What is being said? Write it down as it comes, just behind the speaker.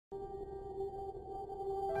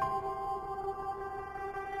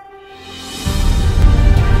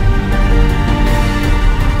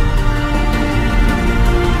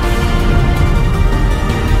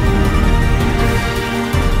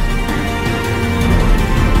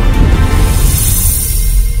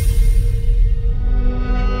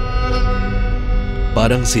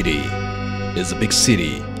Padang City is a big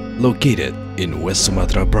city located in West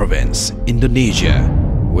Sumatra Province, Indonesia,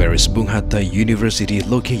 where is Bung Hatta University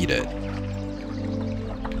located.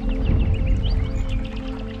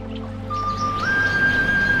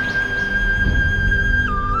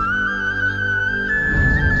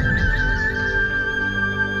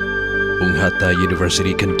 Bung Hatta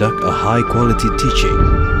University conduct a high-quality teaching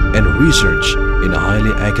and research in a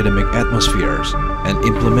highly academic atmosphere and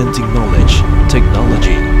implementing knowledge,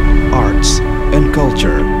 technology, arts, and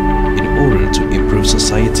culture in order to improve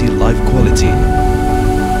society life quality.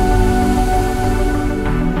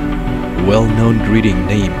 Well-known reading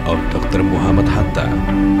name of Dr. Muhammad Hatta,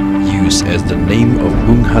 used as the name of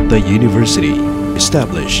Bung Hatta University,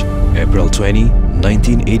 established April 20,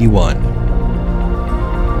 1981.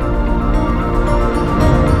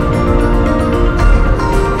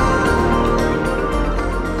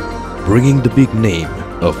 Bringing the big name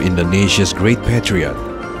of Indonesia's great patriot,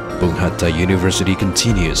 Bung Hatta University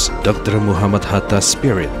continues Dr. Muhammad Hatta's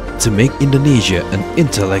spirit to make Indonesia an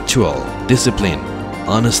intellectual, discipline,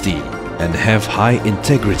 honesty, and have high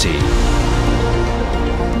integrity.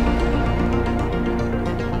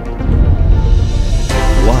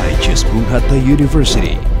 Why choose Bung Hatta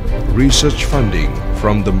University? Research funding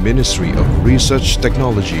from the Ministry of Research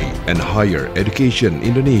Technology and Higher Education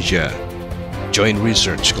Indonesia. Joint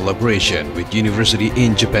research collaboration with university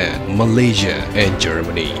in Japan, Malaysia, and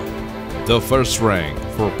Germany. The first rank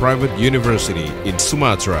for private university in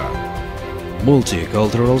Sumatra.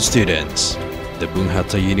 Multicultural students. The Bung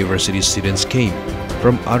Hatta University students came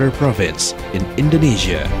from other province in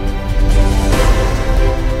Indonesia.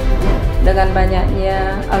 Dengan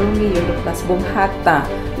banyaknya alumni Universitas Bung Hatta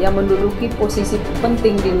yang menduduki posisi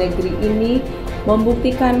penting di negeri ini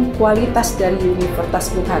membuktikan kualitas dari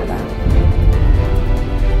Universitas Bung Hatta.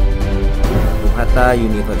 Hatta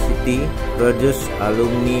University produce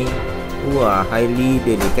alumni who are highly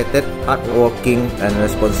dedicated, hardworking, and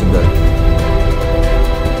responsible.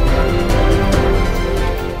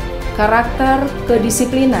 Karakter,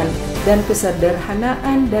 kedisiplinan, dan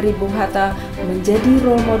kesederhanaan dari Bung Hatta menjadi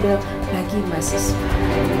role model bagi mahasiswa.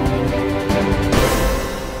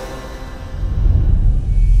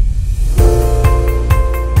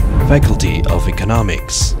 Faculty of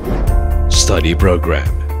Economics. Study Program: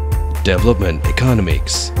 Development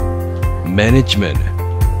Economics, Management,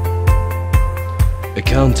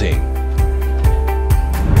 Accounting.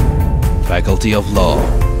 Faculty of Law.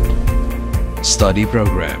 Study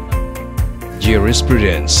Program: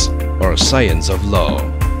 Jurisprudence or Science of Law.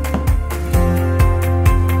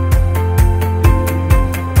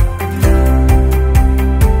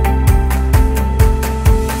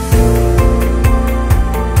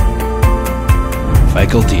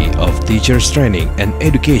 Faculty of Teachers Training and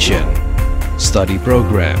Education. Study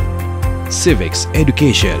Program: Civics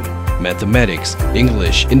Education, Mathematics,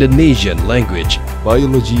 English, Indonesian Language,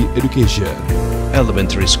 Biology Education,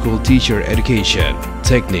 Elementary School Teacher Education,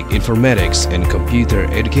 Technique Informatics and Computer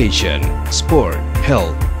Education, Sport,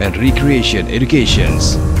 Health and Recreation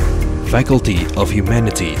Educations. Faculty of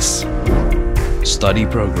Humanities. Study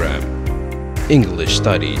Program: English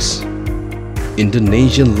Studies,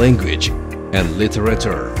 Indonesian Language and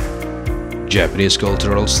Literature, Japanese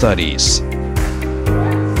Cultural Studies.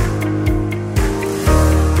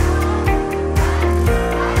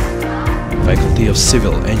 Faculty of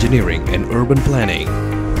Civil Engineering and Urban Planning.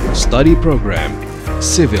 Study Program: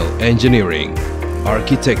 Civil Engineering,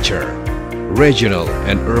 Architecture, Regional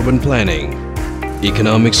and Urban Planning,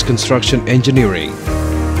 Economics Construction Engineering.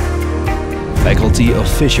 Faculty of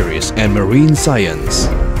Fisheries and Marine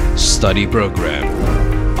Science. Study Program: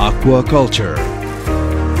 Aquaculture,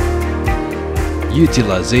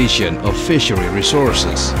 Utilization of Fishery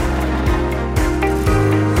Resources.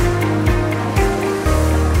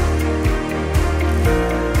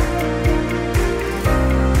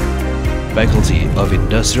 Faculty of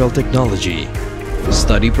Industrial Technology.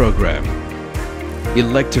 Study Program: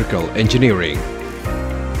 Electrical Engineering,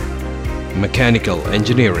 Mechanical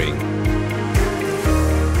Engineering,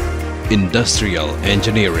 Industrial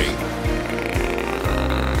Engineering,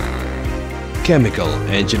 Chemical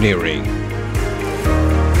Engineering.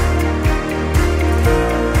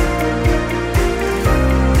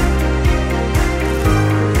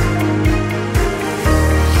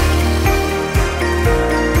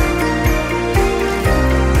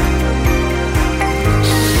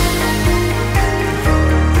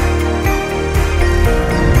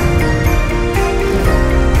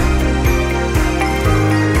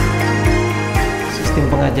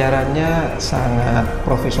 Pengajarannya sangat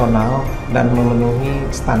profesional dan memenuhi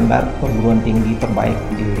standar perguruan tinggi terbaik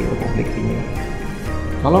di Republik ini.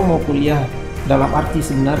 Kalau mau kuliah Dalam arti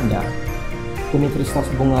sebenarnya, Universitas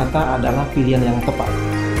Bung Hatta adalah pilihan yang tepat.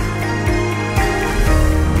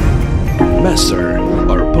 Master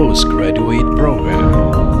or postgraduate program,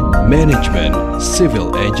 Management,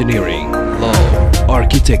 Civil Engineering, Law,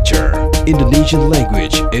 Architecture, Indonesian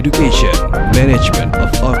Language Education, Management of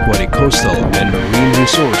Aquatic Coastal and Marine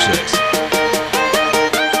Resources.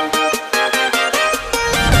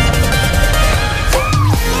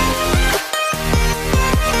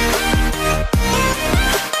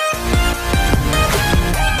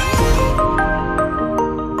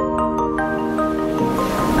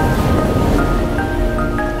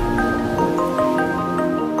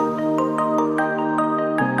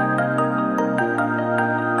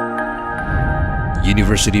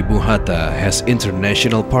 University Bung Hatta has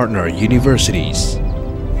international partner universities.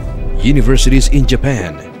 Universities in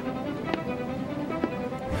Japan,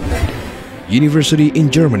 University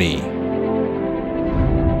in Germany,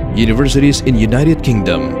 Universities in United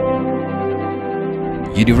Kingdom,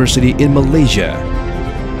 University in Malaysia.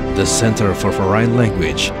 The Center for Foreign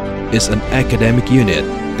Language is an academic unit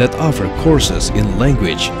that offers courses in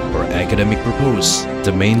language or academic purpose.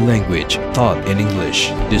 The main language taught in English.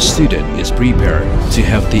 The student is prepared to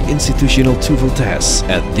have the institutional TOEFL tests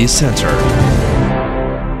at this center.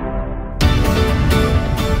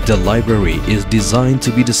 The library is designed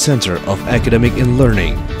to be the center of academic and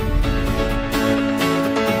learning.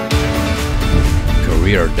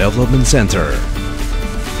 Career Development Center.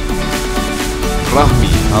 Rahmi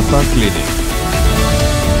Hatta Clinic.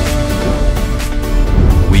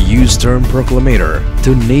 We use term proclamator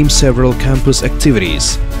to name several campus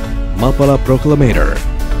activities. Mapala Proclamator,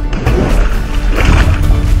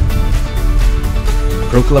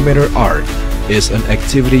 Proclamator Art is an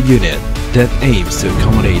activity unit that aims to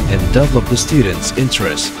accommodate and develop the students'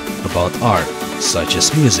 interest about art such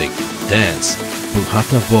as music, dance, Bung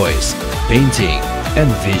Hatta voice, painting, and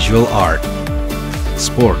visual art.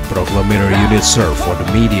 Sport Proclamator unit serve for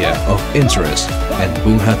the media of interest and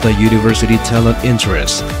Bung Hatta University talent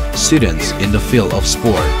interest, students in the field of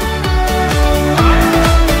sport.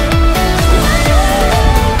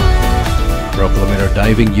 Proclamator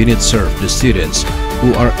Diving unit serve the students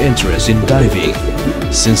who are interested in diving.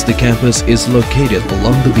 Since the campus is located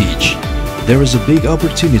along the beach, there is a big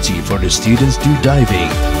opportunity for the students to diving.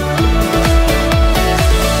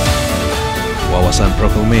 Wawasan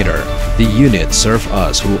Proclamator, the unit serve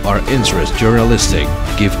us who are interested journalistic,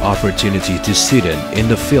 give opportunity to students in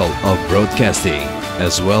the field of broadcasting,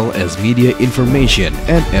 as well as media information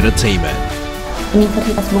and entertainment.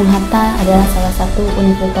 Universitas Bung Hatta adalah salah satu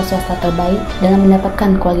universitas swasta terbaik dalam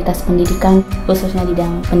mendapatkan kualitas pendidikan, khususnya di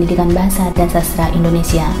bidang pendidikan bahasa dan sastra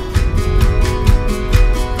Indonesia.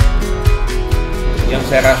 Yang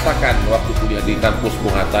saya rasakan waktu kuliah di kampus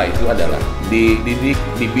Bung Hatta itu adalah dididik,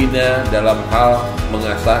 dibina dalam hal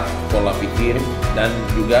mengasah pola pikir dan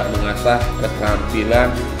juga mengasah keterampilan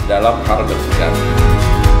dalam hal bersikap.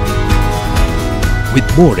 With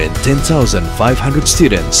more than 10,500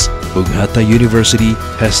 students, Bung Hatta University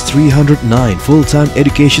has 309 full-time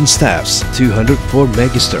education staffs, 204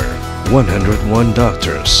 magister, 101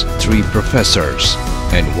 doctors, 3 professors,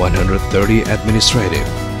 and 130 administrative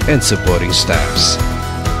and supporting staffs.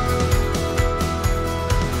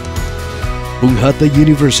 Bung Hatta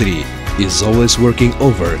University is always working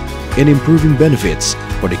over and improving benefits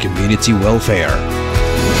for the community welfare.